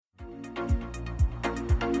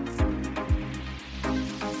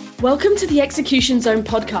Welcome to the Execution Zone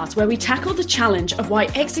podcast, where we tackle the challenge of why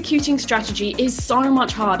executing strategy is so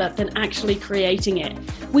much harder than actually creating it.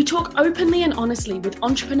 We talk openly and honestly with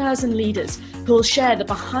entrepreneurs and leaders who will share the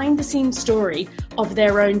behind-the-scenes story of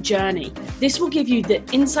their own journey. This will give you the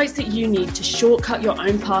insights that you need to shortcut your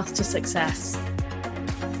own path to success.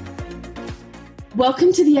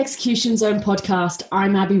 Welcome to the Execution Zone podcast.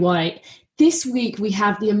 I'm Abby White. This week, we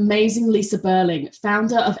have the amazing Lisa Burling,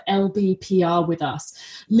 founder of LBPR, with us.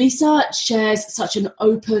 Lisa shares such an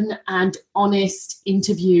open and honest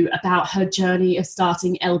interview about her journey of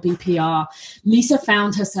starting LBPR. Lisa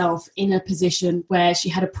found herself in a position where she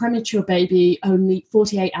had a premature baby, only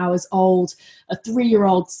 48 hours old, a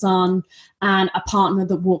 3-year-old son, and a partner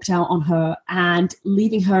that walked out on her, and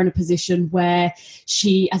leaving her in a position where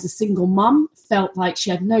she, as a single mum, felt like she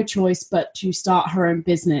had no choice but to start her own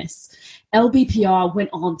business. LBPR went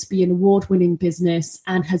on to be an award-winning business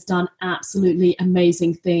and has done absolutely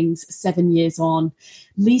amazing things 7 years on.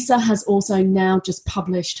 Lisa has also now just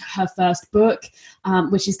published her first book,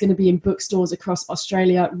 which is going to be in bookstores across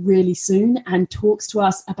Australia really soon, and talks to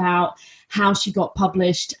us about how she got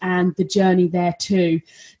published and the journey there too.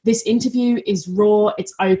 This interview is raw,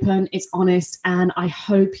 it's open, it's honest, and I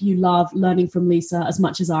hope you love learning from Lisa as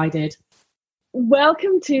much as I did.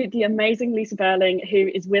 Welcome to the amazing Lisa Burling, who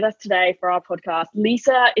is with us today for our podcast.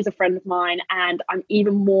 Lisa is a friend of mine, and I'm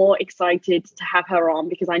even more excited to have her on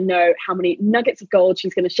because I know how many nuggets of gold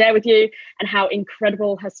she's going to share with you and how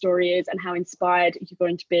incredible her story is and how inspired you're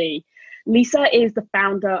going to be. Lisa is the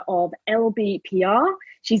founder of LBPR.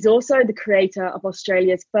 She's also the creator of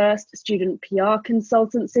Australia's first student PR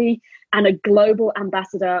consultancy and a global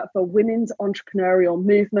ambassador for women's entrepreneurial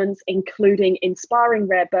movements, including Inspiring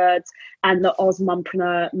Rare Birds and the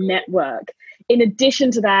Osmompreneur Network. In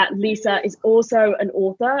addition to that, Lisa is also an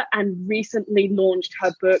author and recently launched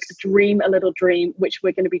her book, Dream a Little Dream, which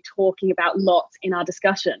we're going to be talking about lots in our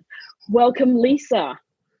discussion. Welcome, Lisa.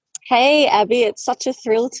 Hey, Abby, it's such a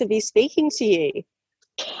thrill to be speaking to you.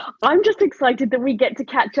 I'm just excited that we get to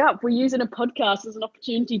catch up. We're using a podcast as an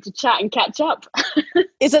opportunity to chat and catch up.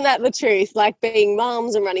 Isn't that the truth? Like being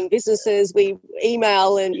mums and running businesses, we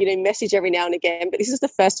email and message every now and again, but this is the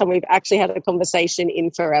first time we've actually had a conversation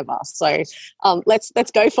in forever. So let's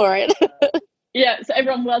go for it. Yeah, so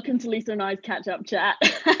everyone, welcome to Lisa and I's catch-up chat.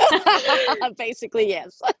 Basically,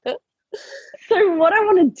 yes. So what I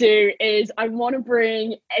want to do is I want to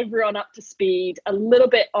bring everyone up to speed a little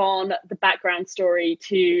bit on the background story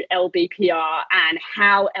to LBPR and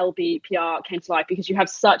how LBPR came to life, because you have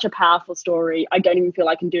such a powerful story. I don't even feel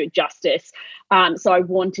I can do it justice. So I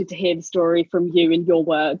wanted to hear the story from you in your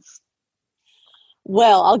words.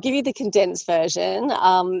 Well, I'll give you the condensed version.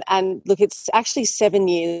 And look, it's actually 7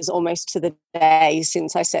 years almost to the day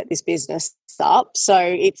since I set this business up. So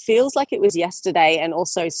it feels like it was yesterday and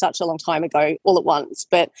also such a long time ago all at once.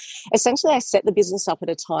 But essentially, I set the business up at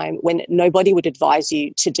a time when nobody would advise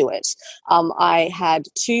you to do it. I had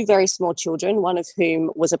 2 very small children, one of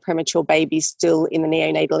whom was a premature baby still in the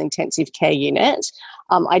neonatal intensive care unit.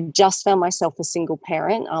 I just found myself a single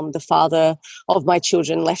parent. The father of my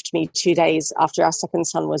children left me 2 days after our second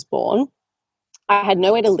son was born. I had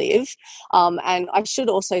nowhere to live. And I should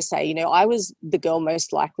also say, I was the girl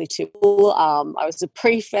most likely to. I was a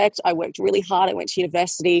prefect. I worked really hard. I went to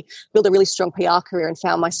university, built a really strong PR career, and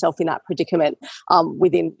found myself in that predicament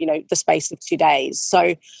within, the space of 2 days.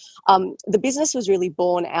 So the business was really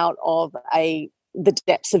born out of the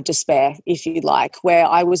depths of despair, if you like, where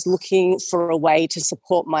I was looking for a way to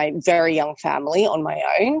support my very young family on my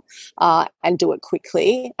own and do it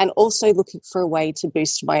quickly, and also looking for a way to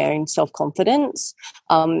boost my own self-confidence.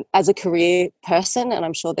 As a career person, and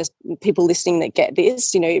I'm sure there's people listening that get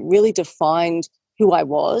this, it really defined who I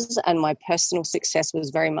was, and my personal success was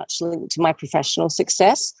very much linked to my professional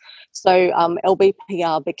success. So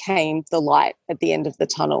LBPR became the light at the end of the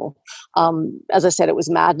tunnel. As I said, it was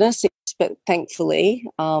madness, but thankfully,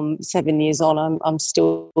 7 years on, I'm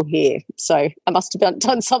still here. So I must have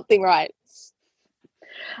done something right.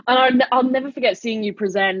 And I'll never forget seeing you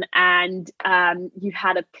present, and you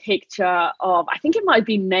had a picture of, I think it might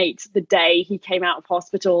be Nate, the day he came out of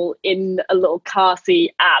hospital in a little car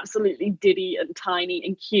seat, absolutely diddy and tiny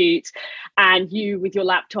and cute, and you with your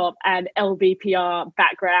laptop and LBPR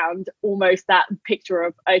background, almost that picture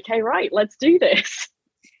of, okay, right, let's do this.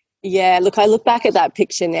 Yeah, look, I look back at that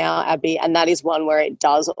picture now, Abby, and that is one where it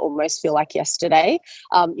does almost feel like yesterday.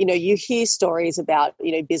 You hear stories about,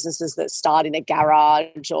 businesses that start in a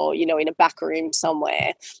garage or, in a back room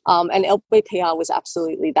somewhere. And LBPR was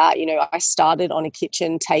absolutely that. I started on a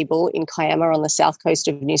kitchen table in Kiama on the south coast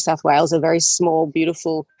of New South Wales, a very small,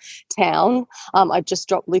 beautiful town. I just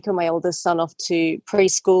dropped Luca, my eldest son, off to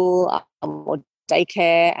preschool or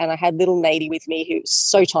daycare, and I had little Nady with me, who's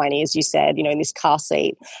so tiny, as you said, in this car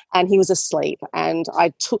seat, and he was asleep. And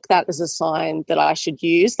I took that as a sign that I should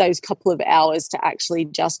use those couple of hours to actually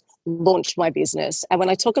just launch my business. And when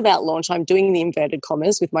I talk about launch, I'm doing the inverted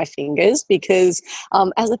commas with my fingers because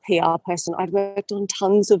as a PR person, I'd worked on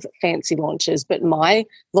tons of fancy launches, but my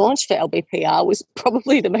launch for LBPR was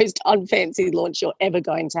probably the most unfancy launch you're ever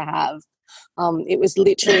going to have. It was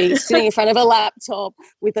literally sitting in front of a laptop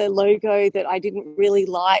with a logo that I didn't really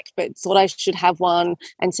like, but thought I should have one,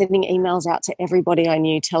 and sending emails out to everybody I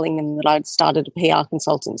knew telling them that I'd started a PR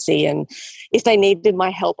consultancy. And if they needed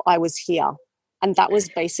my help, I was here. And that was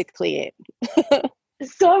basically it.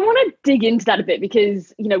 So I want to dig into that a bit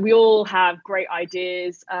because, we all have great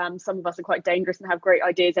ideas. Some of us are quite dangerous and have great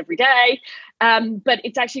ideas every day. But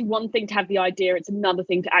it's actually one thing to have the idea. It's another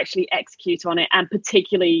thing to actually execute on it. And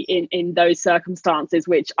particularly in those circumstances,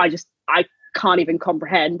 which I can't even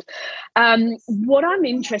comprehend. What I'm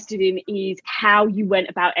interested in is how you went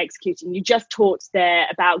about executing. You just talked there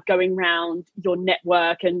about going around your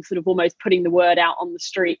network and sort of almost putting the word out on the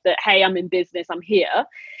street that, hey, I'm in business, I'm here.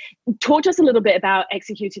 Talk to us a little bit about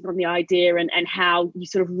executing on the idea and how you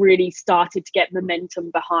sort of really started to get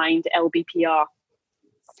momentum behind LBPR.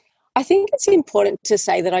 I think it's important to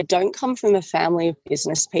say that I don't come from a family of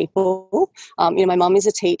business people. My mum is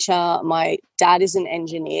a teacher, my dad is an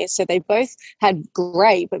engineer, so they both had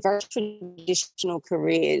great but very traditional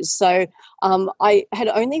careers. So I had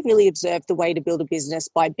only really observed the way to build a business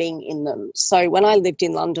by being in them. So when I lived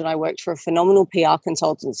in London, I worked for a phenomenal PR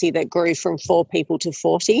consultancy that grew from 4 people to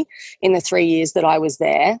 40 in the 3 years that I was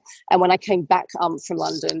there. And when I came back from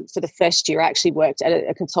London for the first year, I actually worked at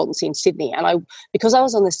a consultancy in Sydney. And because I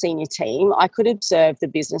was on the senior team, I could observe the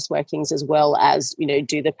business workings as well as,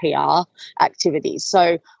 do the PR activities.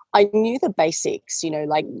 So I knew the basics,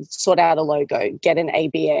 like sort out a logo, get an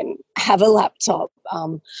ABN, have a laptop,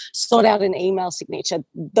 sort out an email signature,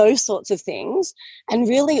 those sorts of things. And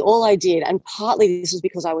really all I did, and partly this was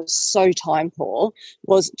because I was so time poor,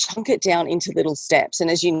 was chunk it down into little steps. And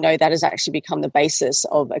as you know, that has actually become the basis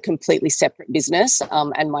of a completely separate business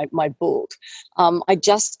and my book. I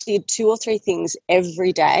just did 2 or 3 things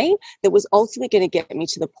every day that was ultimately going to get me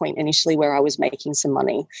to the point initially where I was making some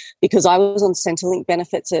money, because I was on Centrelink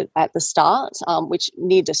benefits at the start, which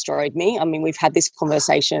near destroyed me. I mean, we've had this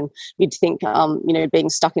conversation. You'd think,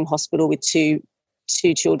 being stuck in hospital with two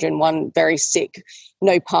children, one very sick,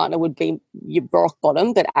 no partner would be your rock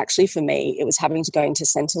bottom. But actually for me, it was having to go into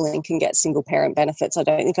Centrelink and get single parent benefits. I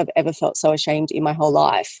don't think I've ever felt so ashamed in my whole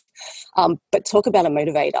life. But talk about a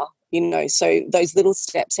motivator. So those little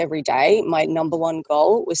steps every day, my number one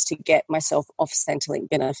goal was to get myself off Centrelink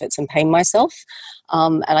benefits and pay myself.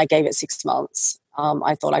 And I gave it 6 months.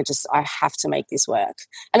 I thought I have to make this work.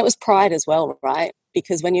 And it was pride as well, right?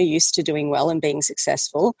 Because when you're used to doing well and being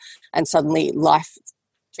successful and suddenly life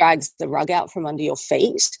drags the rug out from under your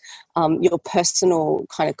feet, your personal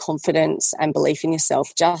kind of confidence and belief in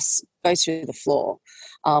yourself just goes through the floor.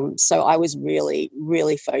 So I was really,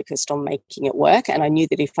 really focused on making it work. And I knew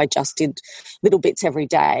that if I just did little bits every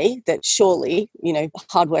day, that surely,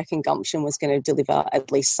 hard work and gumption was going to deliver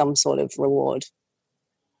at least some sort of reward.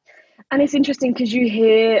 And it's interesting because you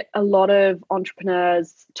hear a lot of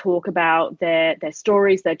entrepreneurs talk about their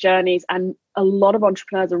stories, their journeys, and a lot of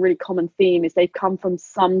entrepreneurs, a really common theme is they've come from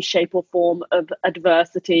some shape or form of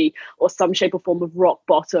adversity or some shape or form of rock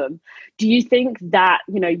bottom. Do you think that,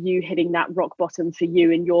 you hitting that rock bottom for you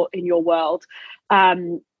in your world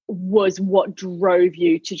was what drove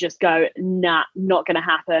you to just go, nah, not going to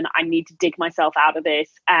happen. I need to dig myself out of this.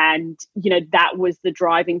 And, that was the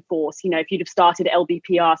driving force. If you'd have started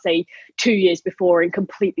LBPR, say 2 years before in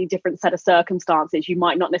completely different set of circumstances, you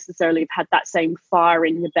might not necessarily have had that same fire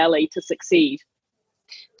in your belly to succeed.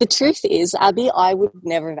 The truth is, Abby, I would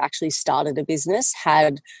never have actually started a business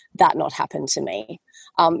had that not happened to me.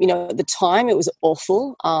 At the time it was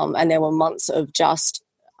awful. And there were months of just,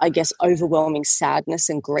 I guess, overwhelming sadness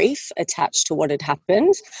and grief attached to what had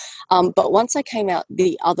happened. But once I came out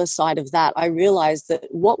the other side of that, I realized that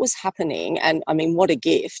what was happening, and I mean, what a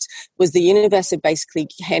gift, was the universe had basically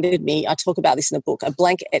handed me, I talk about this in the book, a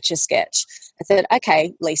blank Etch-a-Sketch. I said,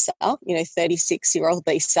 okay, Lisa, 36-year-old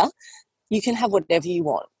Lisa, you can have whatever you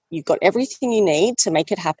want. You've got everything you need to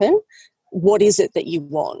make it happen. What is it that you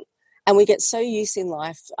want? And we get so used to in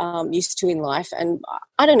life, and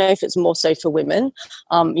I don't know if it's more so for women,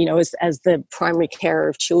 as the primary carer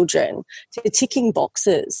of children, to ticking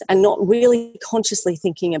boxes and not really consciously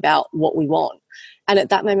thinking about what we want. And at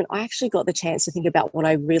that moment, I actually got the chance to think about what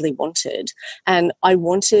I really wanted. And I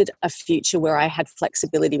wanted a future where I had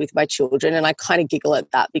flexibility with my children. And I kind of giggle at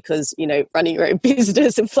that because, running your own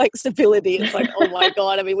business and flexibility, it's like, oh my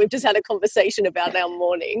God, I mean, we've just had a conversation about our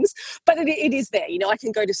mornings, but it is there. I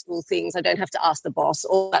can go to school things. I don't have to ask the boss,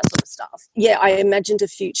 all that sort of stuff. Yeah, I imagined a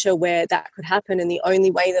future where that could happen. And the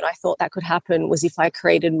only way that I thought that could happen was if I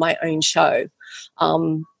created my own show.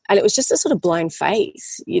 And it was just a sort of blind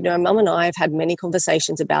faith. Mum and I have had many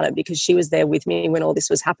conversations about it because she was there with me when all this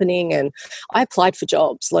was happening. And I applied for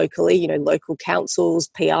jobs locally, local councils,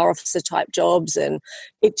 PR officer type jobs. And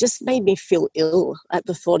it just made me feel ill at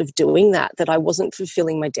the thought of doing that I wasn't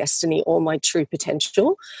fulfilling my destiny or my true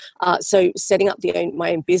potential. So setting up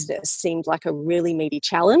my own business seemed like a really meaty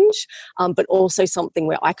challenge, but also something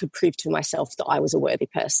where I could prove to myself that I was a worthy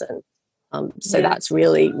person. That's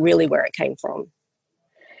really, really where it came from.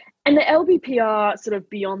 And the LBPR sort of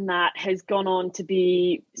beyond that has gone on to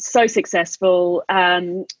be so successful.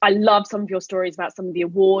 I love some of your stories about some of the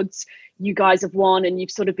awards you guys have won, and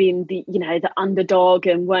you've sort of been the underdog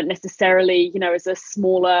and weren't necessarily, as a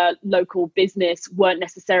smaller local business, weren't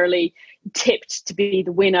necessarily tipped to be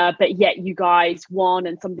the winner, but yet you guys won,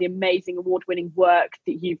 and some of the amazing award-winning work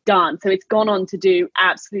that you've done. So it's gone on to do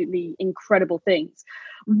absolutely incredible things.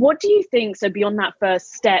 What do you think, so beyond that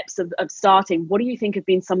first steps of starting, what do you think have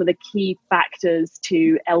been some of the key factors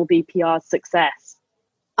to LBPR's success?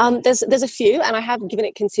 There's a few, and I have given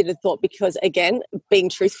it considered thought because, again, being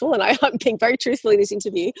truthful, and I'm being very truthful in this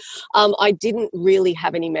interview, I didn't really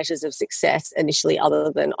have any measures of success initially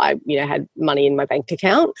other than I, had money in my bank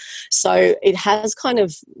account. So it has kind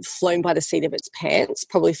of flown by the seat of its pants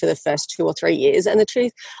probably for the first 2 or 3 years. And the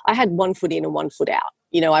truth, I had 1 foot in and 1 foot out.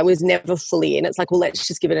 I was never fully in. It's like, well, let's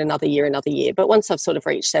just give it another year. But once I've sort of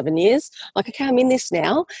reached 7 years, like, okay, I'm in this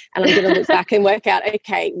now, and I'm going to look back and work out,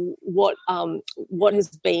 okay, what has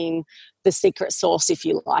been the secret sauce, if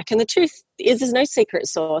you like. And the truth is there's no secret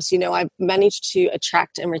sauce. I've managed to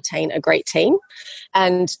attract and retain a great team.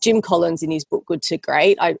 And Jim Collins, in his book, Good to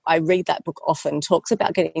Great, I read that book often, talks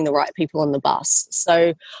about getting the right people on the bus.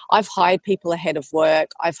 So I've hired people ahead of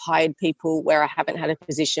work. I've hired people where I haven't had a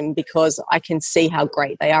position because I can see how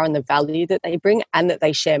great they are and the value that they bring and that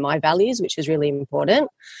they share my values, which is really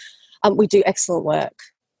important. We do excellent work.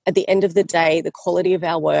 At the end of the day, the quality of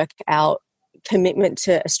our work, our commitment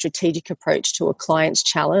to a strategic approach to a client's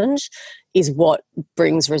challenge is what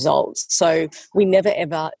brings results. So we never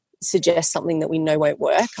ever suggest something that we know won't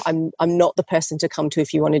work. I'm not the person to come to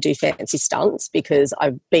if you want to do fancy stunts, because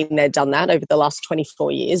I've been there, done that over the last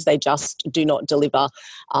 24 years. They just do not deliver,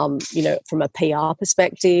 from a PR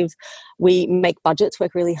perspective. We make budgets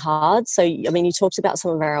work really hard. So, I mean, you talked about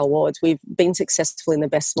some of our awards. We've been successful in the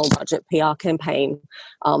Best Small Budget PR campaign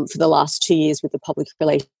for the last 2 years with the Public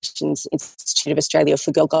Relations Institute of Australia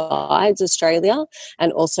for Girl Guides Australia,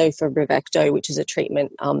 and also for Brevecto, which is a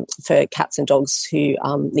treatment for cats and dogs who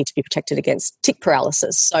need to be protected against tick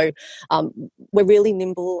paralysis. So we're really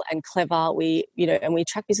nimble and clever. And we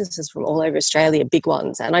attract businesses from all over Australia, big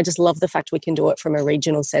ones. And I just love the fact we can do it from a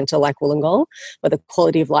regional centre like Wollongong, where the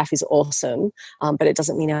quality of life is awesome, but it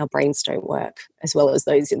doesn't mean our brains don't work as well as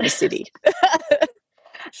those in the city.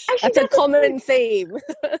 That's a common theme.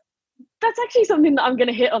 That's actually something that I'm going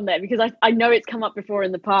to hit on there, because I know it's come up before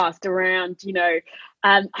in the past around,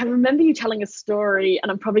 I remember you telling a story,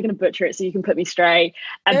 and I'm probably going to butcher it so you can put me straight,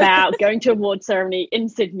 about going to a award ceremony in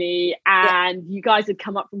Sydney, and you guys had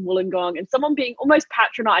come up from Wollongong, and someone being almost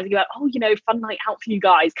patronising about, fun night out for you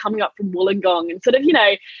guys coming up from Wollongong, and sort of,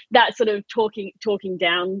 that sort of talking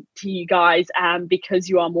down to you guys because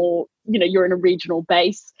you are more, you're in a regional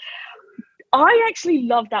base. I actually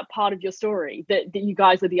love that part of your story, that you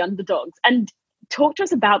guys are the underdogs. And talk to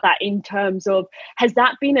us about that in terms of, has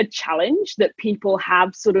that been a challenge that people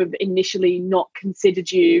have sort of initially not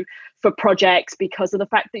considered you for projects because of the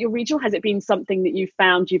fact that you're regional? Has it been something that you've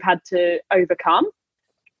found you've had to overcome?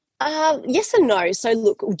 Yes and no. So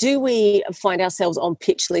look, do we find ourselves on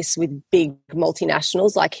pitch lists with big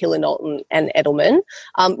multinationals like Hill and Knowlton and Edelman?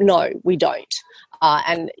 No, we don't.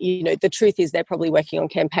 And, the truth is they're probably working on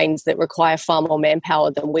campaigns that require far more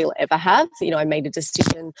manpower than we'll ever have. I made a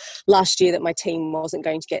decision last year that my team wasn't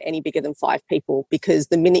going to get any bigger than 5 people, because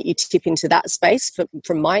the minute you tip into that space,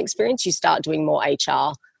 from my experience, you start doing more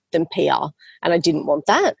HR than PR. And I didn't want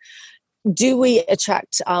that. Do we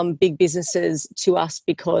attract big businesses to us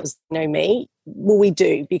because they know me? well, we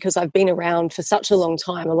do, because I've been around for such a long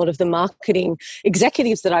time. A lot of the marketing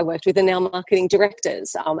executives that I worked with are now marketing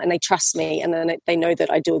directors, and they trust me, and then they know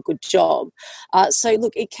that I do a good job. So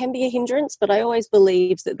look, it can be a hindrance, but I always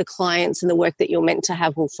believe that the clients and the work that you're meant to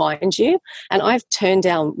have will find you. And I've turned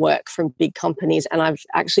down work from big companies, and I've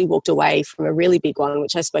actually walked away from a really big one,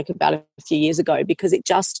 which I spoke about a few years ago, because it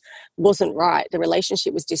just wasn't right. The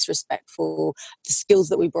relationship was disrespectful. The skills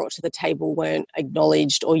that we brought to the table weren't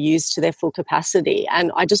acknowledged or used to their full capacity.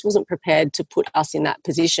 And I just wasn't prepared to put us in that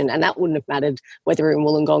position. And that wouldn't have mattered whether we're in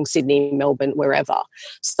Wollongong, Sydney, Melbourne, wherever.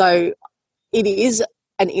 So it is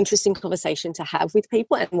an interesting conversation to have with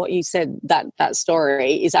people. And what you said, that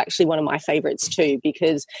story is actually one of my favourites too,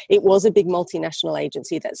 because it was a big multinational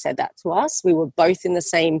agency that said that to us. We were both in the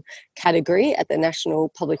same category at the National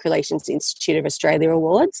Public Relations Institute of Australia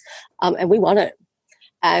Awards, and we won it.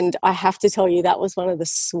 And I have to tell you, that was one of the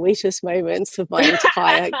sweetest moments of my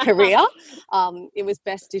entire career. It was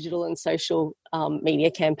Best Digital and Social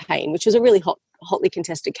Media Campaign, which was a really hotly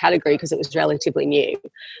contested category because it was relatively new.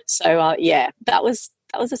 So, that was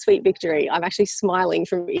a sweet victory. I'm actually smiling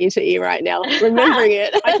from ear to ear right now, remembering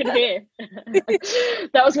it. I can hear.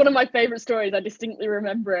 That was one of my favourite stories. I distinctly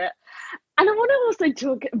remember it. And I want to also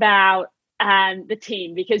talk about the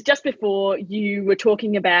team, because just before you were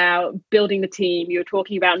talking about building the team, you were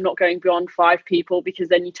talking about not going beyond 5 people because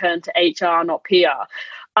then you turn to HR, not PR.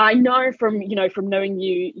 I know from knowing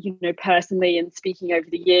you personally and speaking over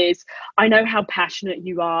the years, I know how passionate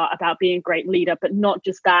you are about being a great leader, but not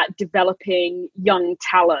just that, developing young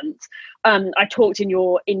talent. I talked in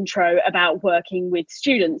your intro about working with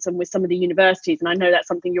students and with some of the universities, and I know that's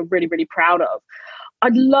something you're really, really proud of.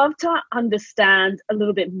 I'd love to understand a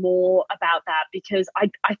little bit more about that, because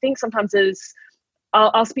I think sometimes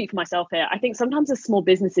I'll speak for myself here. I think sometimes as small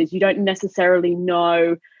businesses, you don't necessarily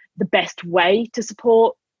know the best way to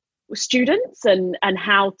support students and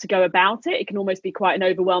how to go about it. It can almost be quite an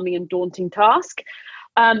overwhelming and daunting task.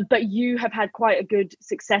 But you have had quite a good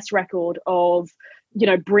success record of,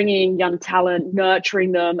 bringing young talent,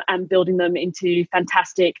 nurturing them and building them into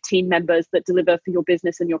fantastic team members that deliver for your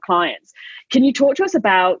business and your clients. Can you talk to us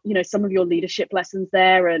about, some of your leadership lessons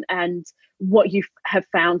there and what you have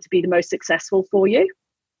found to be the most successful for you?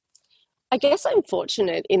 I guess I'm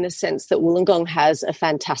fortunate in the sense that Wollongong has a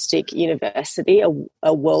fantastic university,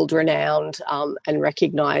 a world-renowned and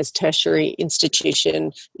recognised tertiary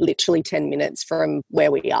institution, literally 10 minutes from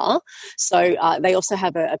where we are. So they also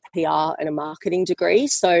have a PR and a marketing degree.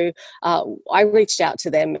 So I reached out to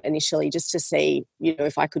them initially just to see,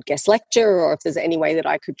 if I could guest lecture or if there's any way that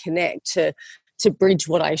I could connect to bridge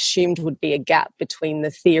what I assumed would be a gap between the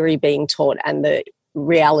theory being taught and the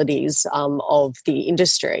realities of the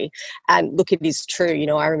industry. And look, it is true.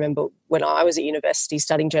 I remember when I was at university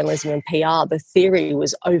studying journalism and PR, the theory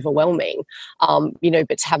was overwhelming,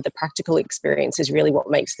 but to have the practical experience is really what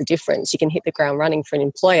makes the difference. You can hit the ground running for an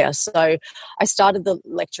employer. So I started the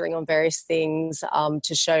lecturing on various things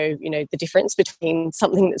to show, the difference between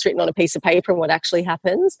something that's written on a piece of paper and what actually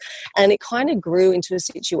happens. And it kind of grew into a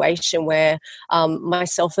situation where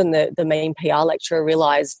myself and the main PR lecturer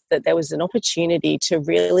realised that there was an opportunity to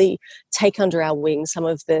really take under our wing some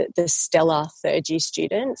of the stellar third-year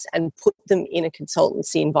students and put them in a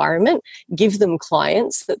consultancy environment, give them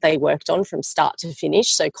clients that they worked on from start to finish,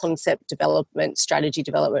 so concept development, strategy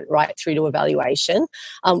development, right through to evaluation.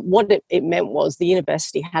 What it meant was the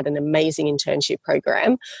university had an amazing internship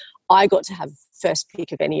program. I got to have first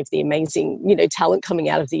pick of any of the amazing, talent coming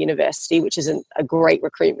out of the university, which is a great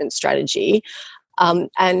recruitment strategy.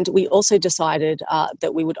 And we also decided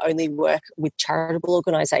that we would only work with charitable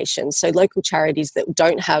organisations, so local charities that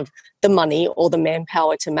don't have the money or the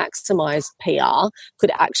manpower to maximise PR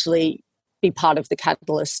could actually be part of the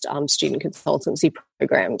Catalyst student consultancy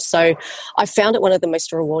program. So I found it one of the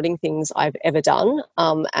most rewarding things I've ever done.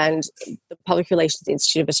 And the Public Relations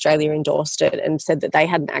Institute of Australia endorsed it and said that they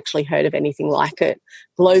hadn't actually heard of anything like it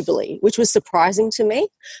globally, which was surprising to me,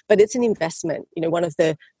 but it's an investment. One of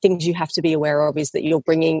the things you have to be aware of is that you're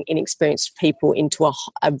bringing inexperienced people into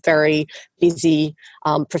a very busy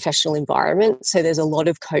professional environment. So there's a lot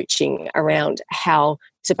of coaching around how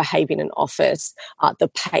to behave in an office, the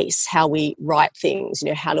pace, how we write things,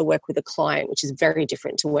 how to work with a client, which is very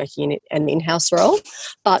different to working in an in-house role.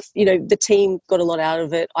 But, the team got a lot out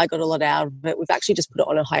of it. I got a lot out of it. We've actually just put it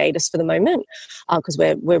on a hiatus for the moment because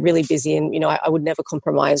we're really busy and, I would never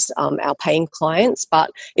compromise our paying clients,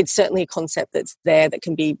 but it's certainly a concept that's there that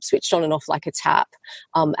can be switched on and off like a tap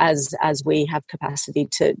as we have capacity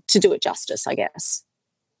to do it justice, I guess.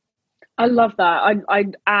 I love that. I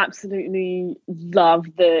absolutely love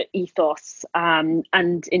the ethos and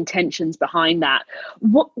intentions behind that.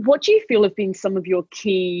 What do you feel have been some of your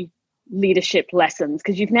key leadership lessons?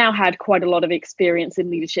 Because you've now had quite a lot of experience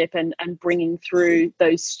in leadership and bringing through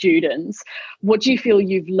those students. What do you feel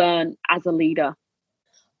you've learned as a leader?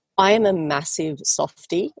 I am a massive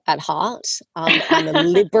softie at heart. I'm a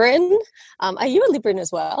Libran. Are you a Libran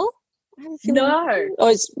as well? I have a feeling. No. Or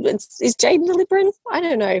is Jaden a Libran? I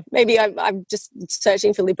don't know. Maybe I'm just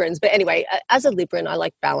searching for Librans. But anyway, as a Libran, I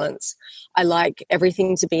like balance. I like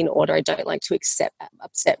everything to be in order. I don't like to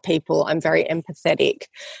upset people. I'm very empathetic.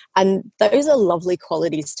 And those are lovely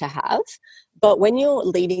qualities to have. But when you're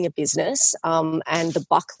leading a business and the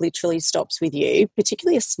buck literally stops with you,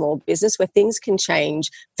 particularly a small business where things can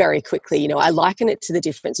change very quickly, you know, I liken it to the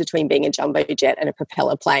difference between being a jumbo jet and a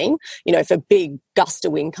propeller plane. You know, if a big gust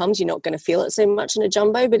of wind comes, you're not going to feel it so much in a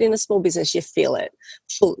jumbo, but in a small business, you feel it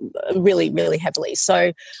really, really heavily.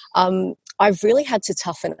 So I've really had to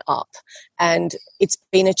toughen up, and it's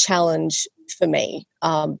been a challenge for me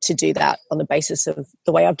to do that on the basis of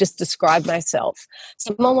the way I've just described myself.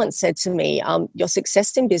 Someone once said to me, your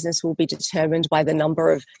success in business will be determined by the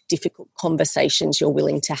number of difficult conversations you're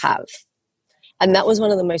willing to have. And that was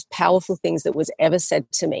one of the most powerful things that was ever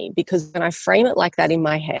said to me, because when I frame it like that in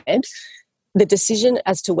my head, the decision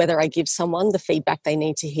as to whether I give someone the feedback they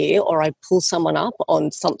need to hear or I pull someone up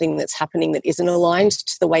on something that's happening that isn't aligned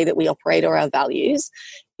to the way that we operate or our values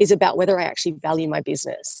is about whether I actually value my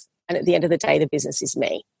business. And at the end of the day, the business is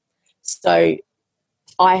me. So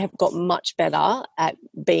I have got much better at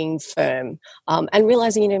being firm and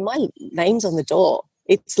realizing, you know, my name's on the door.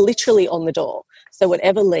 It's literally on the door. So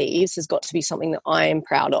whatever leaves has got to be something that I am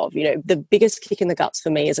proud of. You know, the biggest kick in the guts for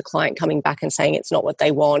me is a client coming back and saying it's not what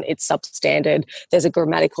they want, it's substandard, there's a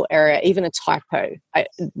grammatical error, even a typo.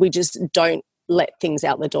 We just don't let things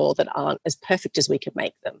out the door that aren't as perfect as we could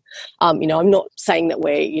make them. You know, I'm not saying that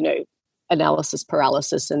we're, you know, analysis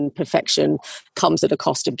paralysis and perfection comes at a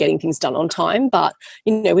cost of getting things done on time. But,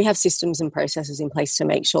 you know, we have systems and processes in place to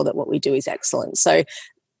make sure that what we do is excellent. So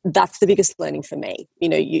that's the biggest learning for me. You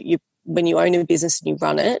know, you when you own a business and you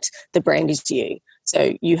run it, the brand is you.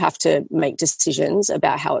 So you have to make decisions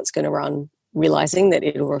about how it's going to run, realizing that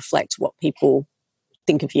it'll reflect what people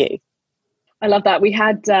think of you. I love that. We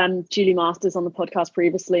had Julie Masters on the podcast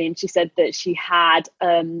previously, and she said that she has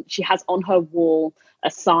on her wall a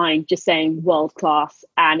sign just saying world class,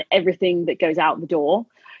 and everything that goes out the door,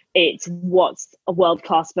 it's what's a world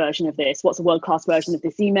class version of this, what's a world class version of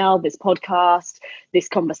this email, this podcast, this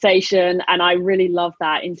conversation. And I really love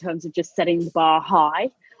that in terms of just setting the bar high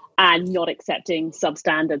and not accepting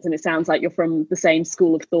substandards. And it sounds like you're from the same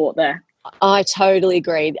school of thought there. I totally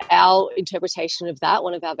agree. Our interpretation of that,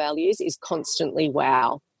 one of our values, is constantly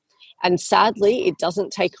wow. And sadly, it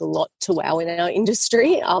doesn't take a lot to wow in our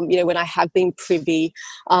industry. You know, when I have been privy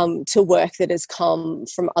to work that has come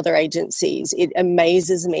from other agencies, it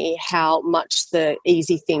amazes me how much the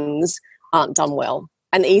easy things aren't done well.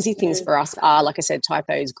 And the easy things for us are, like I said,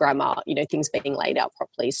 typos, grammar, you know, things being laid out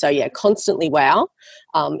properly. So, yeah, constantly wow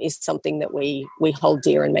is something that we hold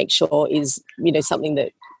dear and make sure is, you know, something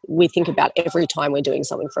that we think about every time we're doing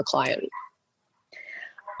something for a client.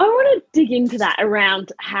 I want to dig into that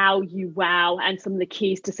around how you wow and some of the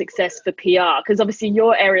keys to success for PR, because obviously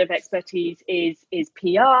your area of expertise is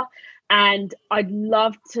PR. And I'd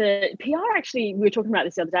love to, PR actually, we were talking about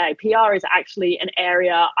this the other day, PR is actually an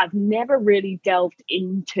area I've never really delved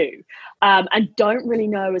into and don't really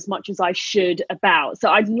know as much as I should about. So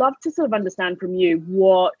I'd love to sort of understand from you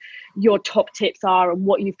what your top tips are and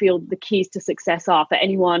what you feel the keys to success are for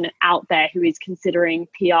anyone out there who is considering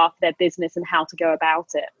PR for their business and how to go about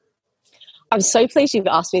it. I'm so pleased you've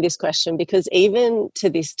asked me this question, because even to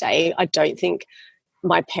this day, I don't think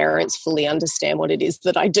my parents fully understand what it is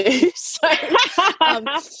that I do. So,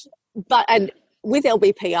 and with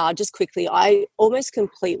LBPR, just quickly, I almost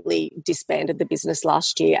completely disbanded the business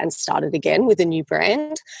last year and started again with a new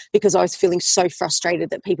brand, because I was feeling so frustrated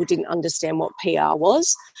that people didn't understand what PR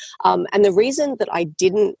was. And the reason that I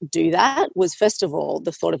didn't do that was, first of all,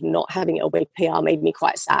 the thought of not having LBPR made me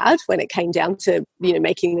quite sad when it came down to, you know,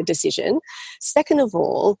 making the decision. Second of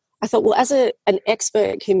all, I thought, well, as an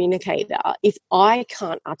expert communicator, if I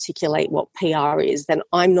can't articulate what PR is, then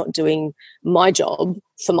I'm not doing my job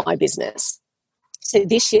for my business. So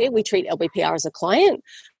this year we treat LBPR as a client.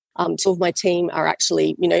 Two of my team are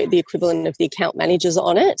actually, you know, the equivalent of the account managers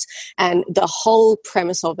on it. And the whole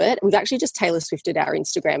premise of it, we've actually just Taylor Swifted our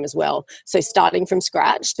Instagram as well. So starting from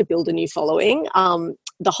scratch to build a new following.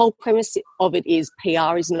 The whole premise of it is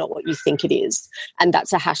PR is not what you think it is. And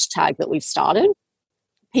that's a hashtag that we've started.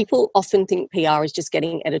 people often think PR is just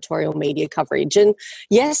getting editorial media coverage. And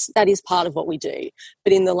yes, that is part of what we do.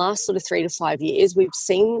 But in the last sort of 3 to 5 years, we've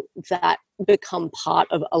seen that become part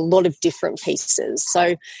of a lot of different pieces.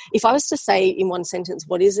 So if I was to say in one sentence,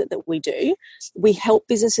 what is it that we do? We help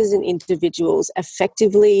businesses and individuals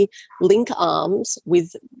effectively link arms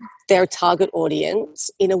with their target audience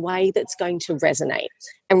in a way that's going to resonate.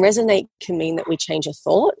 And resonate can mean that we change a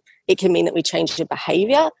thought. It can mean that we change a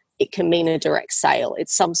behavior. It can mean a direct sale.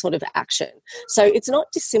 It's some sort of action. So it's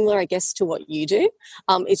not dissimilar, I guess, to what you do.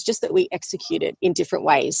 It's just that we execute it in different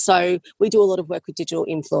ways. So we do a lot of work with digital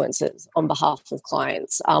influencers on behalf of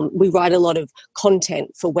clients. We write a lot of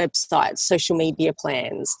content for websites, social media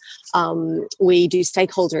plans. We do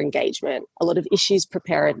stakeholder engagement, a lot of issues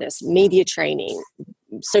preparedness, media training,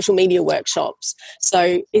 social media workshops.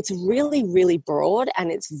 So it's really, really broad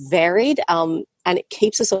and it's varied. And it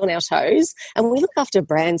keeps us on our toes. And we look after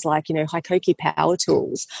brands like, Hikoki Power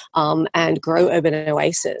Tools and Grow Urban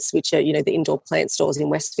Oasis, which are, the indoor plant stores in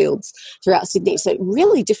Westfields throughout Sydney. So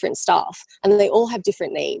really different stuff. And they all have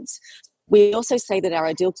different needs. We also say that our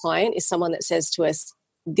ideal client is someone that says to us,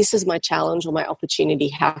 this is my challenge or my opportunity.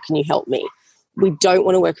 How can you help me? We don't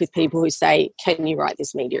want to work with people who say, can you write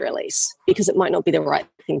this media release? Because it might not be the right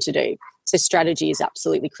thing to do. So strategy is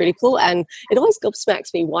absolutely critical. And it always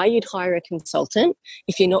gobsmacks me why you'd hire a consultant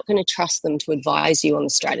if you're not going to trust them to advise you on the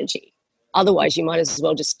strategy. Otherwise, you might as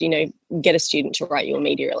well just, get a student to write you a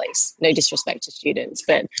media release. No disrespect to students,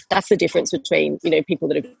 but that's the difference between, people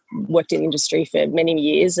that have worked in the industry for many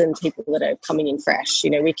years and people that are coming in fresh.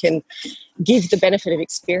 We can give the benefit of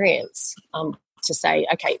experience to say,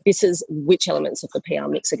 okay, this is which elements of the PR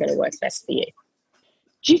mix are going to work best for you.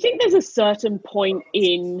 Do you think there's a certain point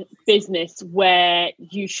in business where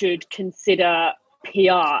you should consider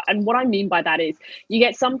PR? And what I mean by that is you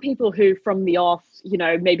get some people who from the off,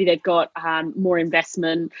 maybe they've got more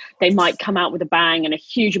investment. They might come out with a bang and a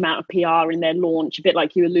huge amount of PR in their launch, a bit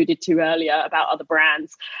like you alluded to earlier about other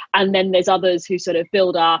brands. And then there's others who sort of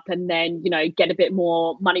build up and then, get a bit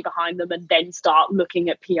more money behind them and then start looking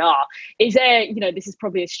at PR. Is there, this is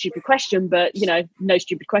probably a stupid question, but, no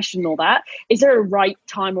stupid question and all that. Is there a right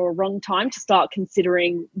time or a wrong time to start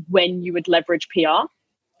considering when you would leverage PR?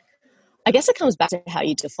 I guess it comes back to how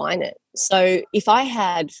you define it. So if I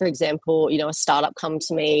had, for example, a startup come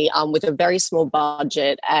to me with a very small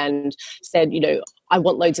budget and said, I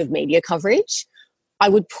want loads of media coverage, I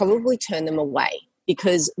would probably turn them away,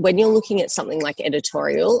 because when you're looking at something like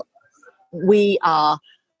editorial, we are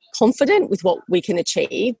confident with what we can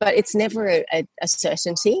achieve, but it's never a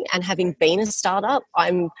certainty. And having been a startup,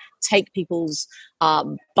 I take people's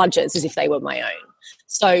budgets as if they were my own.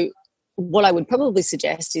 So what I would probably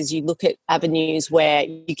suggest is you look at avenues where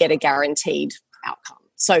you get a guaranteed outcome.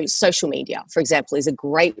 So social media, for example, is a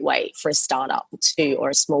great way for a startup or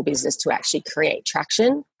a small business to actually create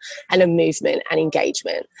traction and a movement and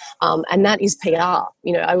engagement. And that is PR.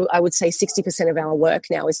 I would say 60% of our work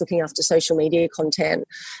now is looking after social media content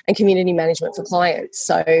and community management for clients.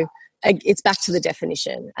 So it's back to the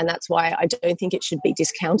definition. And that's why I don't think it should be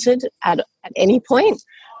discounted at any point.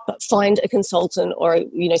 But find a consultant or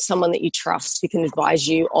someone that you trust who can advise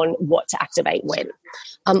you on what to activate when.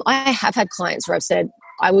 I have had clients where I've said,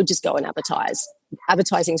 I would just go and advertise.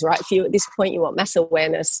 Advertising's right for you at this point. You want mass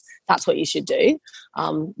awareness. That's what you should do.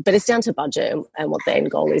 But it's down to budget and what the end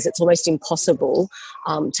goal is. It's almost impossible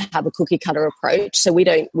to have a cookie cutter approach. So we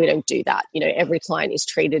don't do that. Every client is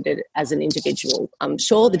treated as an individual. I'm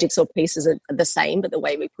sure the jigsaw pieces are the same, but the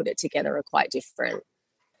way we put it together are quite different.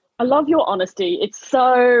 I love your honesty. It's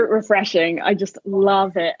so refreshing. I just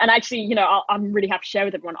love it. And actually, I'm really happy to share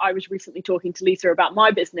with everyone. I was recently talking to Lisa about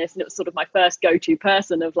my business, and it was sort of my first go-to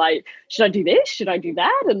person of like, should I do this? Should I do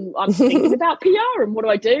that? And I'm thinking about PR and what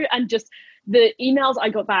do I do? And just the emails I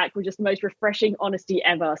got back were just the most refreshing honesty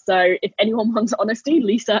ever. So if anyone wants honesty,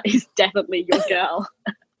 Lisa is definitely your girl.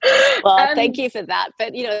 Well, thank you for that.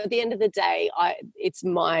 But, at the end of the day, it's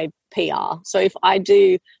my PR. So if I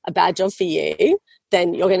do a bad job for you,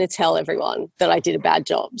 then you're going to tell everyone that I did a bad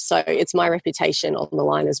job. So it's my reputation on the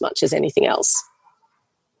line as much as anything else.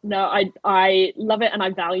 No, I love it and I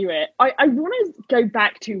value it. I want to go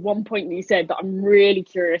back to one point that you said that I'm really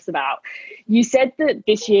curious about. You said that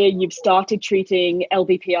this year you've started treating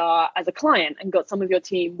LBPR as a client and got some of your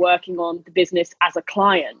team working on the business as a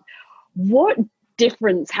client. What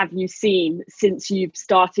difference have you seen since you've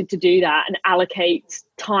started to do that and allocate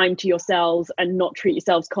time to yourselves and not treat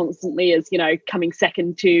yourselves constantly as, coming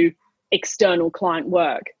second to external client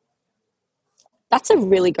work? That's a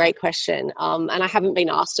really great question, and I haven't been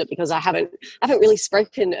asked it because I haven't really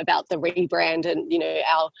spoken about the rebrand and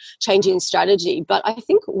our change in strategy. But I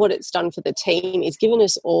think what it's done for the team is given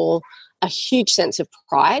us all a huge sense of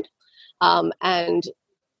pride, and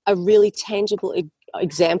a really tangible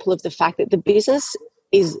example of the fact that the business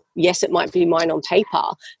is, yes, it might be mine on paper,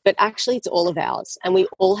 but actually it's all of ours and we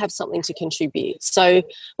all have something to contribute. So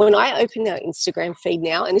when I open our Instagram feed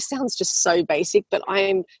now, and this sounds just so basic, but I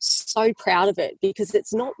am so proud of it because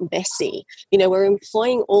it's not messy. We're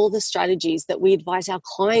employing all the strategies that we advise our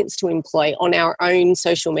clients to employ on our own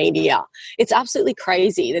social media. It's absolutely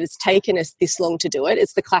crazy that it's taken us this long to do it.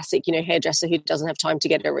 It's the classic, hairdresser who doesn't have time to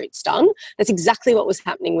get her roots done. That's exactly what was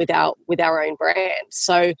happening with our own brand.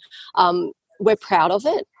 So, we're proud of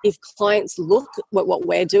it. If clients look at what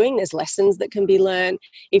we're doing, there's lessons that can be learned.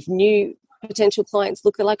 If new potential clients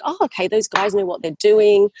look, they're like, oh, okay, those guys know what they're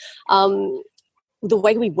doing. The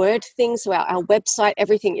way we word things, so our website,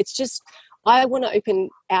 everything, it's just, I want to open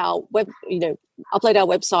our web, upload our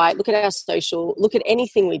website, look at our social, look at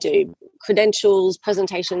anything we do, credentials,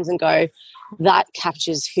 presentations, and go, that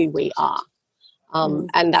captures who we are.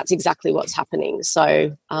 And that's exactly what's happening.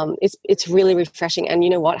 So it's really refreshing. And you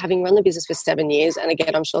know what? Having run the business for 7 years, and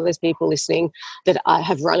again, I'm sure there's people listening that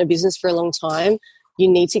have run a business for a long time, you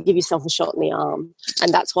need to give yourself a shot in the arm.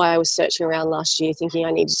 And that's why I was searching around last year thinking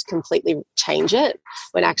I needed to completely change it,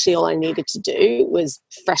 when actually all I needed to do was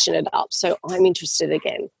freshen it up. So I'm interested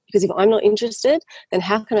again. Because if I'm not interested, then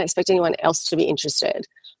how can I expect anyone else to be interested?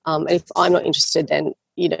 And if I'm not interested, then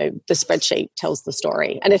the spreadsheet tells the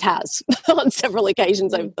story, and it has on several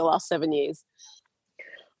occasions over the last 7 years.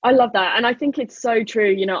 I love that. And I think it's so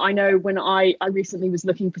true. I know when I recently was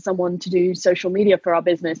looking for someone to do social media for our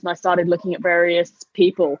business, and I started looking at various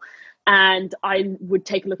people, and I would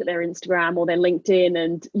take a look at their Instagram or their LinkedIn,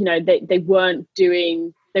 and,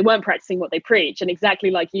 they weren't practicing what they preach. And exactly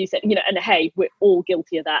like you said, and hey, we're all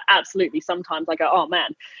guilty of that. Absolutely. Sometimes I go, oh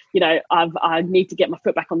man, I need to get my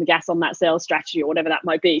foot back on the gas on that sales strategy or whatever that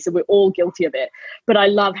might be. So we're all guilty of it. But I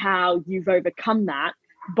love how you've overcome that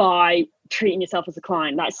by treating yourself as a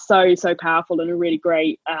client. That's so, so powerful, and a really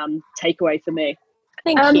great takeaway for me.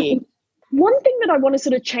 Thank you. One thing that I want to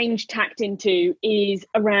sort of change tact into is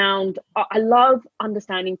around, I love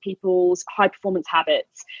understanding people's high performance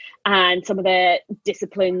habits and some of their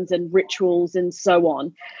disciplines and rituals and so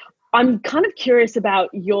on. I'm kind of curious about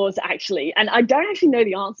yours, actually. And I don't actually know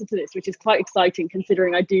the answer to this, which is quite exciting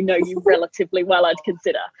considering I do know you relatively well, I'd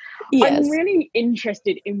consider. Yes. I'm really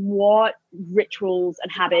interested in what rituals and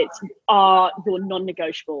habits are your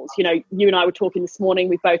non-negotiables. You and I were talking this morning.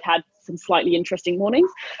 We've both had some slightly interesting mornings.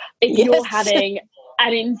 If you're having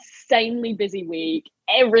an insanely busy week,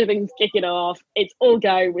 everything's kicking off, it's all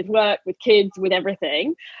go with work, with kids, with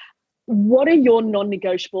everything. What are your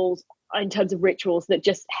non-negotiables in terms of rituals that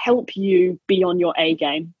just help you be on your A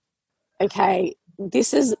game? Okay,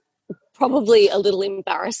 this is probably a little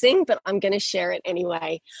embarrassing, but I'm going to share it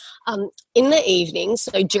anyway. In the evening,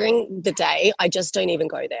 so during the day, I just don't even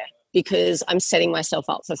go there because I'm setting myself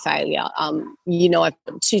up for failure. I've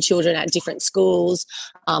got 2 children at different schools,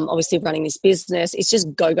 obviously running this business. It's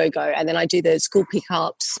just go, go, go. And then I do the school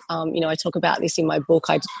pickups. I talk about this in my book.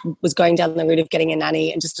 I was going down the route of getting a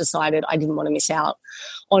nanny and just decided I didn't want to miss out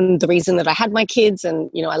on the reason that I had my kids. And,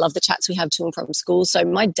 I love the chats we have to and from school. So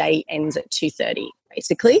my day ends at 2:30.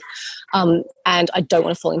 Basically. And I don't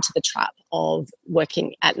want to fall into the trap of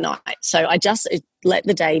working at night. So I just let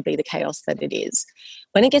the day be the chaos that it is.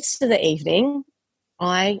 When it gets to the evening,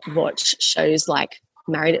 I watch shows like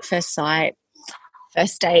Married at First Sight,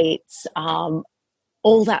 First Dates,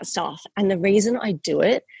 all that stuff. And the reason I do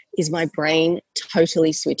it is my brain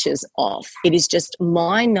totally switches off. It is just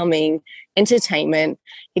mind-numbing entertainment.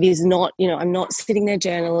 It is not, I'm not sitting there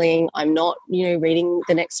journaling. I'm not, reading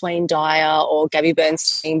the next Wayne Dyer or Gabby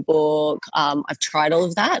Bernstein book. I've tried all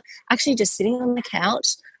of that. Actually just sitting on the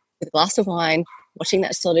couch with a glass of wine, watching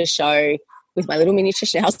that sort of show with my little miniature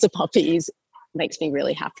Schnauzer puppies makes me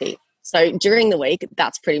really happy. So during the week,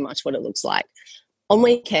 that's pretty much what it looks like. On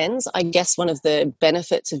weekends, I guess one of the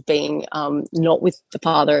benefits of being not with the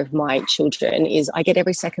father of my children is I get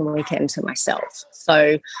every second weekend to myself.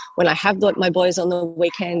 So when I have got my boys on the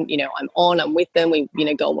weekend, I'm with them. We,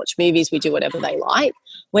 go and watch movies. We do whatever they like.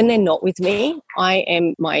 When they're not with me, I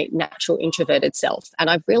am my natural introverted self. And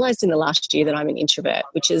I've realized in the last year that I'm an introvert,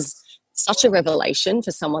 which is such a revelation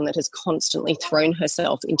for someone that has constantly thrown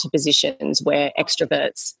herself into positions where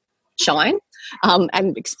extroverts shine.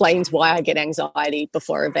 and explains why I get anxiety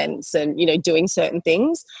before events and, doing certain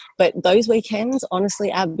things. But those weekends,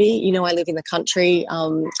 honestly, Abby, I live in the country.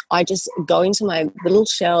 I just go into my little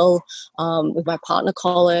shell with my partner,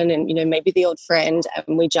 Colin, and, maybe the odd friend,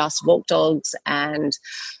 and we just walk dogs and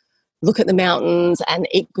look at the mountains and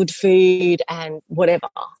eat good food and whatever.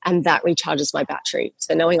 And that recharges my battery.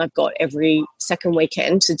 So knowing I've got every second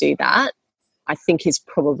weekend to do that, I think is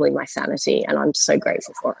probably my sanity. And I'm so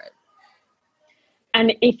grateful for it.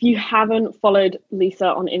 And if you haven't followed Lisa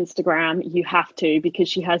on Instagram, you have to, because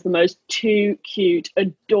she has the most two cute,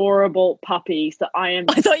 adorable puppies that I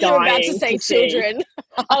thought you were about to say children.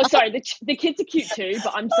 Oh, sorry. The kids are cute too,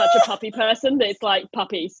 but I'm such a puppy person that it's like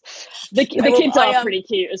puppies. The kids are pretty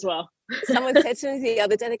cute as well. Someone said to me the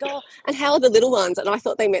other day, they go, "Oh, and how are the little ones?" And I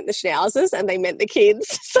thought they meant the schnauzers and they meant the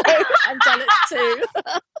kids. So I've done it too.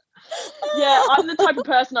 Yeah, I'm the type of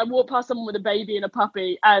person, I walk past someone with a baby and a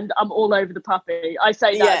puppy and I'm all over the puppy. I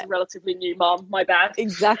say that as a relatively new mom, my bad.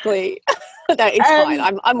 Exactly. No, it's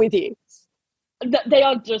fine. I'm with you. They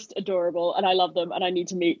are just adorable and I love them and I need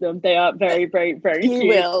to meet them. They are very, very, very cute. You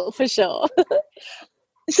will, for sure.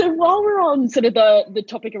 So while we're on sort of the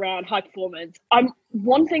topic around high performance,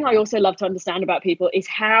 one thing I also love to understand about people is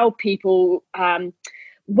how people,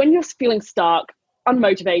 when you're feeling stuck,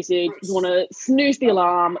 unmotivated, you want to snooze the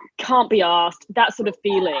alarm, can't be asked, that sort of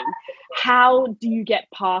feeling. How do you get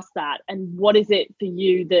past that? And what is it for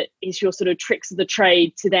you that is your sort of tricks of the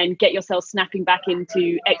trade to then get yourself snapping back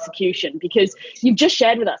into execution? Because you've just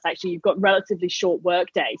shared with us, actually, you've got relatively short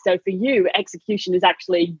work day. So for you, execution has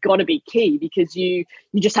actually got to be key because you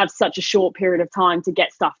just have such a short period of time to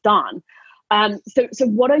get stuff done. So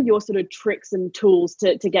what are your sort of tricks and tools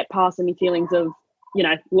to get past any feelings of,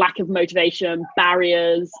 lack of motivation,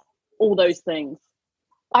 barriers, all those things?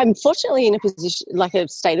 I'm fortunately in a position, like a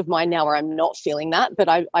state of mind now where I'm not feeling that, but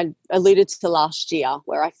I alluded to last year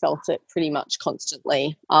where I felt it pretty much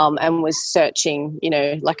constantly and was searching,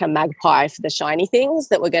 like a magpie for the shiny things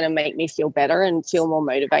that were going to make me feel better and feel more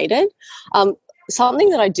motivated. Something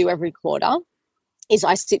that I do every quarter is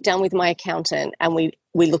I sit down with my accountant and we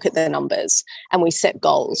look at the numbers and we set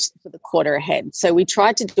goals for the quarter ahead. So we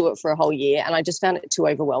tried to do it for a whole year and I just found it too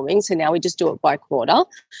overwhelming. So now we just do it by quarter.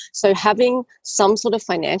 So having some sort of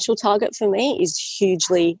financial target for me is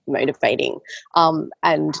hugely motivating,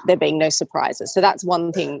 and there being no surprises. So that's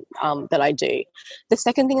one thing that I do. The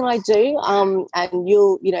second thing that I do, and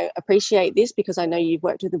you'll appreciate this because I know you've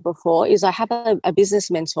worked with her before, is I have a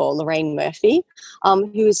business mentor, Lorraine Murphy,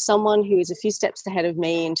 who is someone who is a few steps ahead of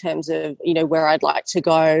me in terms of where I'd like to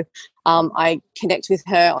go. I connect with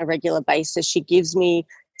her on a regular basis. She gives me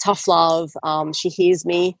tough love. She hears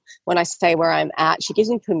me when I say where I'm at. She gives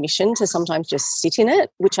me permission to sometimes just sit in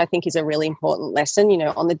it, which I think is a really important lesson.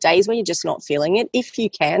 On the days where you're just not feeling it, if you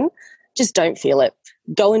can, just don't feel it.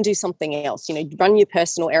 Go and do something else. Run your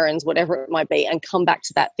personal errands, whatever it might be, and come back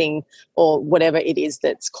to that thing or whatever it is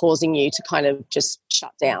that's causing you to kind of just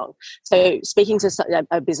shut down. So speaking to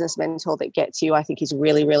a business mentor that gets you, I think is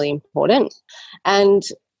really, really important. And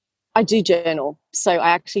I do journal. So I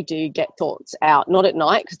actually do get thoughts out, not at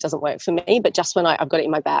night because it doesn't work for me, but just when I've got it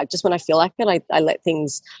in my bag, just when I feel like it, I let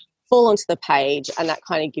things fall onto the page, and that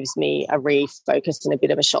kind of gives me a refocus and a bit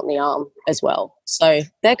of a shot in the arm as well. So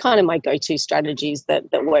they're kind of my go-to strategies that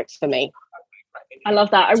work for me. I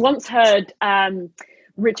love that. I once heard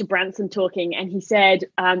Richard Branson talking, and he said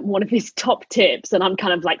one of his top tips, and I'm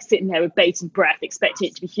kind of like sitting there with bated breath expecting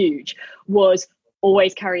it to be huge, was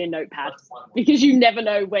always carry a notepad, because you never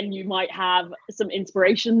know when you might have some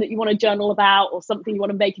inspiration that you want to journal about or something you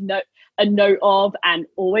want to make a note of, and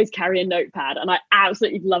always carry a notepad. And I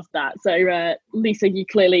absolutely love that. So Lisa, you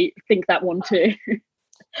clearly think that one too.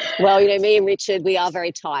 Well, me and Richard, we are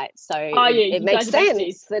very tight, so it makes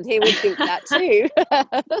sense that he would think that too.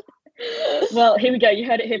 Well, here we go. You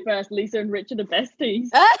heard it here first. Lisa and Richard are besties.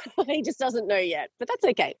 He just doesn't know yet, but that's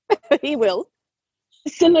okay. He will.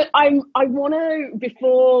 So look, I want to,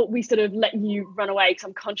 before we sort of let you run away, because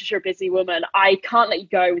I'm conscious you're a busy woman, I can't let you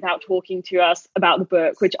go without talking to us about the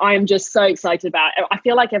book, which I am just so excited about. I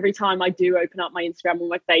feel like every time I do open up my Instagram or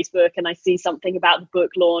my Facebook and I see something about the book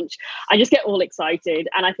launch, I just get all excited.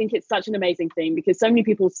 And I think it's such an amazing thing because so many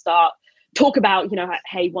people talk about,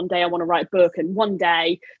 hey, one day I want to write a book, and one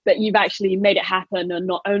day that you've actually made it happen. And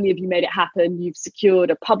not only have you made it happen, you've secured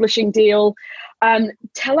a publishing deal.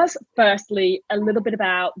 Tell us firstly a little bit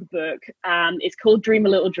about the book. It's called Dream a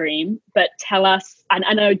Little Dream, but tell us, and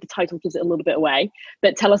I know the title gives it a little bit away,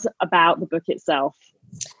 but tell us about the book itself.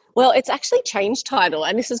 Well, it's actually changed title,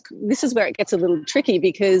 and this is where it gets a little tricky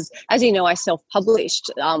because, as you know, I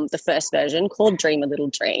self-published the first version called Dream a Little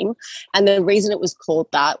Dream, and the reason it was called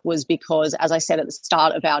that was because, as I said at the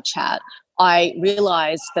start of our chat, I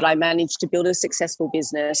realised that I managed to build a successful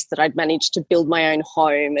business, that I'd managed to build my own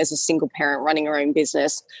home as a single parent running her own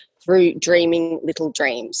business through dreaming little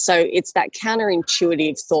dreams. So it's that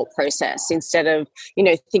counterintuitive thought process instead of,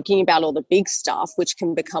 thinking about all the big stuff, which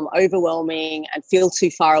can become overwhelming and feel too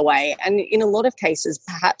far away. And in a lot of cases,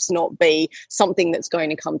 perhaps not be something that's going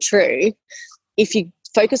to come true. If you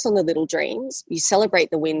focus on the little dreams, you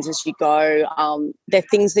celebrate the wins as you go. They're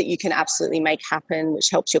things that you can absolutely make happen, which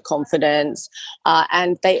helps your confidence.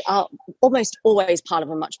 And they are almost always part of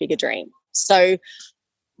a much bigger dream. So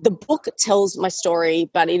the book tells my story,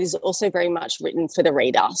 but it is also very much written for the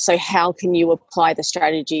reader. So how can you apply the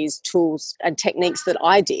strategies, tools, and techniques that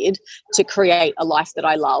I did to create a life that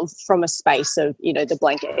I love from a space of, the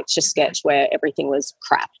blank Etch-a-Sketch where everything was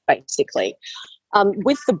crap, basically.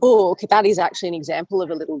 With the book, that is actually an example of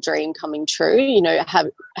a little dream coming true.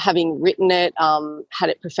 Having written it, had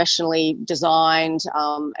it professionally designed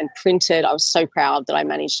and printed, I was so proud that I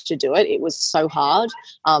managed to do it. It was so hard.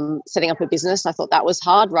 Setting up a business, I thought that was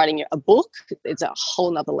hard. Writing a book, it's a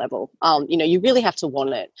whole nother level. You really have to want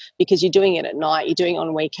it because you're doing it at night, you're doing it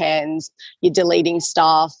on weekends, you're deleting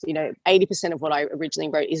stuff. 80% of what I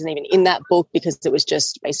originally wrote isn't even in that book because it was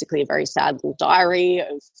just basically a very sad little diary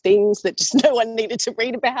of things that just no one needed to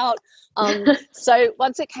read about. So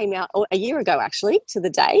once it came out a year ago, actually, to the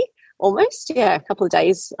day, almost, a couple of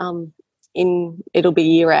days it'll be a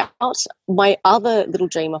year out. My other little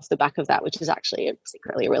dream off the back of that, which is actually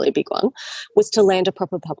secretly a really big one, was to land a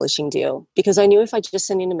proper publishing deal because I knew if I just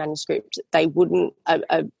sent in a manuscript, they wouldn't,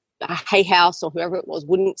 a Hay House or whoever it was,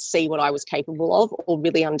 wouldn't see what I was capable of or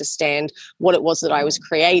really understand what it was that I was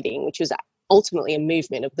creating, which was ultimately a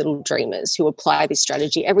movement of little dreamers who apply this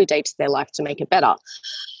strategy every day to their life to make it better.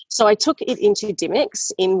 So I took it into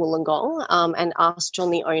Dymocks in Wollongong and asked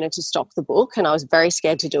John, the owner, to stock the book. And I was very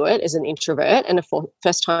scared to do it as an introvert and a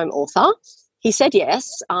first-time author. He said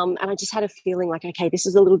yes, and I just had a feeling like, okay, this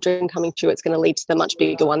is a little dream coming true. It's going to lead to the much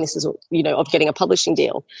bigger one. This is, of getting a publishing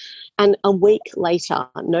deal. And a week later,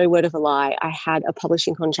 no word of a lie, I had a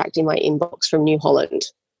publishing contract in my inbox from New Holland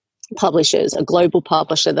Publishers, a global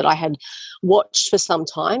publisher that I had watched for some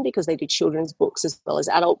time because they do children's books as well as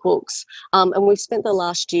adult books. And we've spent the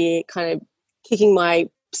last year kind of kicking my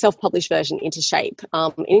self-published version into shape,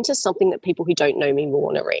 into something that people who don't know me will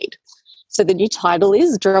want to read. So the new title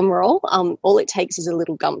is, drumroll, All It Takes Is a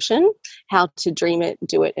Little Gumption, How to Dream It,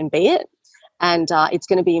 Do It and Be It. And it's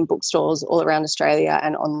going to be in bookstores all around Australia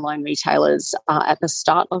and online retailers at the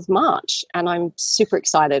start of March. And I'm super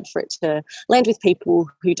excited for it to land with people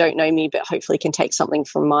who don't know me, but hopefully can take something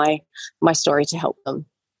from my story to help them.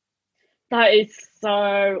 That is so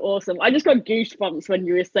awesome. I just got goosebumps when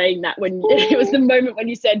you were saying that, when it was the moment when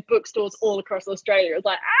you said bookstores all across Australia. It was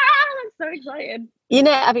like, that's so exciting.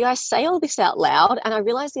 Abby, I say all this out loud and I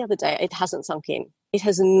realised the other day it hasn't sunk in. It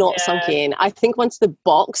has not sunk in. I think once the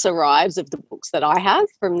box arrives of the books that I have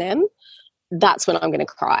from them, that's when I'm going to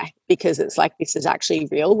cry because it's like, this is actually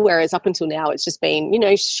real. Whereas up until now, it's just been,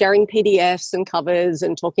 sharing PDFs and covers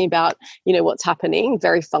and talking about, what's happening,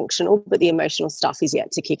 very functional, but the emotional stuff is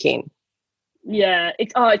yet to kick in. Yeah,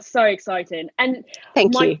 it's so exciting. And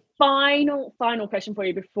thank you. Final question for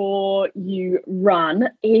you before you run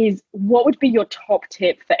is, what would be your top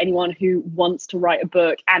tip for anyone who wants to write a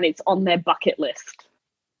book and it's on their bucket list?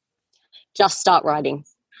 Just start writing.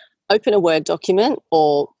 Open a Word document,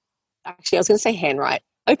 or actually I was going to say handwrite.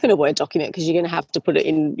 Open a Word document because you're going to have to put it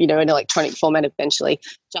in, an electronic format eventually.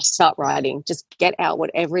 Just start writing. Just get out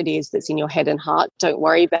whatever it is that's in your head and heart. Don't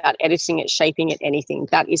worry about editing it, shaping it, anything.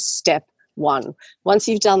 That is step one. Once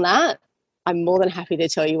you've done that, I'm more than happy to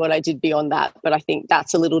tell you what I did beyond that, but I think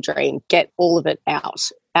that's a little dream. Get all of it out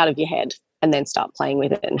of your head and then start playing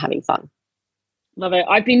with it and having fun. Love it.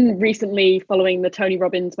 I've been recently following the Tony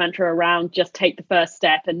Robbins mantra around just take the first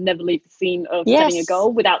step and never leave the scene of setting a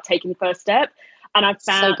goal without taking the first step. And I've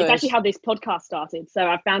found it's actually how this podcast started. So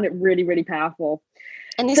I found it really, really powerful.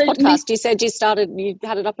 And this podcast, you said you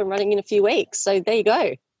had it up and running in a few weeks. So there you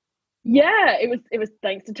go. Yeah, it was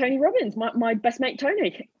thanks to Tony Robbins, my best mate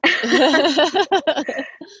Tony.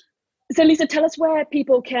 So Lisa, tell us where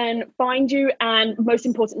people can find you, and most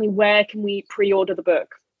importantly, where can we pre-order the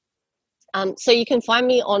book? So you can find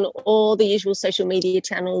me on all the usual social media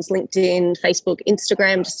channels, LinkedIn, Facebook,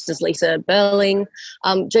 Instagram, just as Lisa Burling.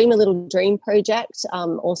 Dream a Little Dream Project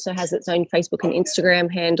also has its own Facebook and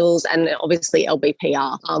Instagram handles, and obviously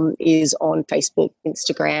LBPR is on Facebook,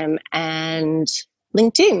 Instagram, and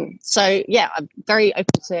LinkedIn. So yeah, I'm very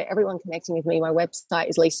open to everyone connecting with me. My website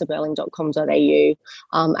is lisaburling.com.au.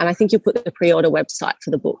 And I think you'll put the pre-order website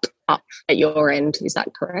for the book up at your end. Is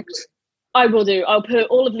that correct? I will do. I'll put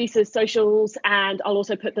all of Lisa's socials, and I'll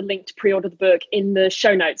also put the link to pre-order the book in the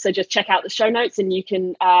show notes. So just check out the show notes and you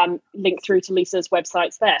can link through to Lisa's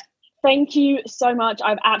websites there. Thank you so much.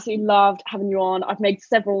 I've absolutely loved having you on. I've made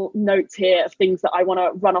several notes here of things that I want to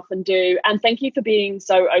run off and do. And thank you for being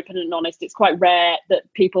so open and honest. It's quite rare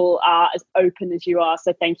that people are as open as you are.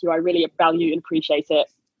 So thank you. I really value and appreciate it.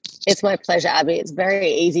 It's my pleasure, Abby. It's very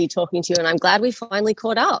easy talking to you, and I'm glad we finally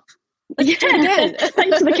caught up. Let's do it again.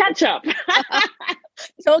 Thanks for the catch up.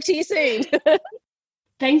 Talk to you soon.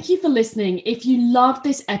 Thank you for listening. If you loved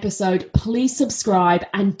this episode, please subscribe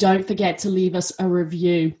and don't forget to leave us a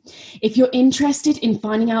review. If you're interested in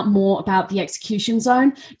finding out more about The Execution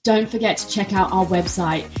Zone, don't forget to check out our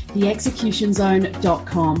website,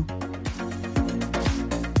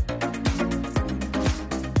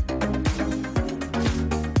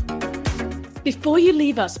 theexecutionzone.com. Before you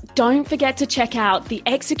leave us, don't forget to check out the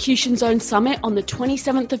Execution Zone Summit on the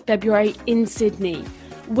 27th of February in Sydney.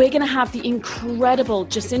 We're going to have the incredible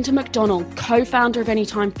Jacinta McDonald, co-founder of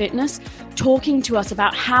Anytime Fitness, talking to us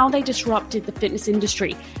about how they disrupted the fitness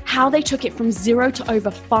industry, how they took it from 0 to over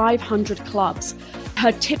 500 clubs,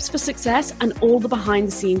 her tips for success, and all the behind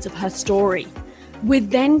the scenes of her story. We're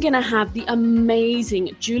then going to have the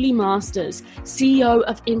amazing Julie Masters, CEO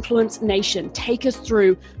of Influence Nation, take us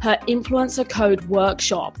through her Influencer Code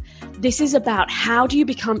workshop. This is about how do you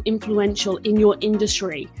become influential in your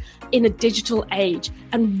industry in a digital age,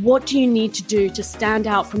 and what do you need to do to stand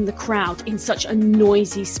out from the crowd in such a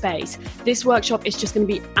noisy space. This workshop is just going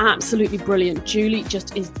to be absolutely brilliant. Julie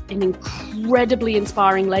just is an incredibly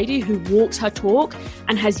inspiring lady who walks her talk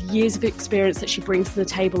and has years of experience that she brings to the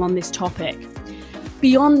table on this topic.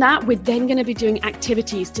 Beyond that, we're then going to be doing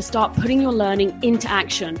activities to start putting your learning into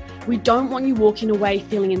action. We don't want you walking away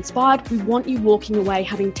feeling inspired. We want you walking away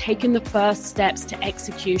having taken the first steps to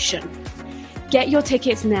execution. Get your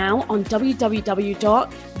tickets now on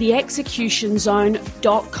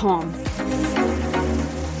www.theexecutionzone.com.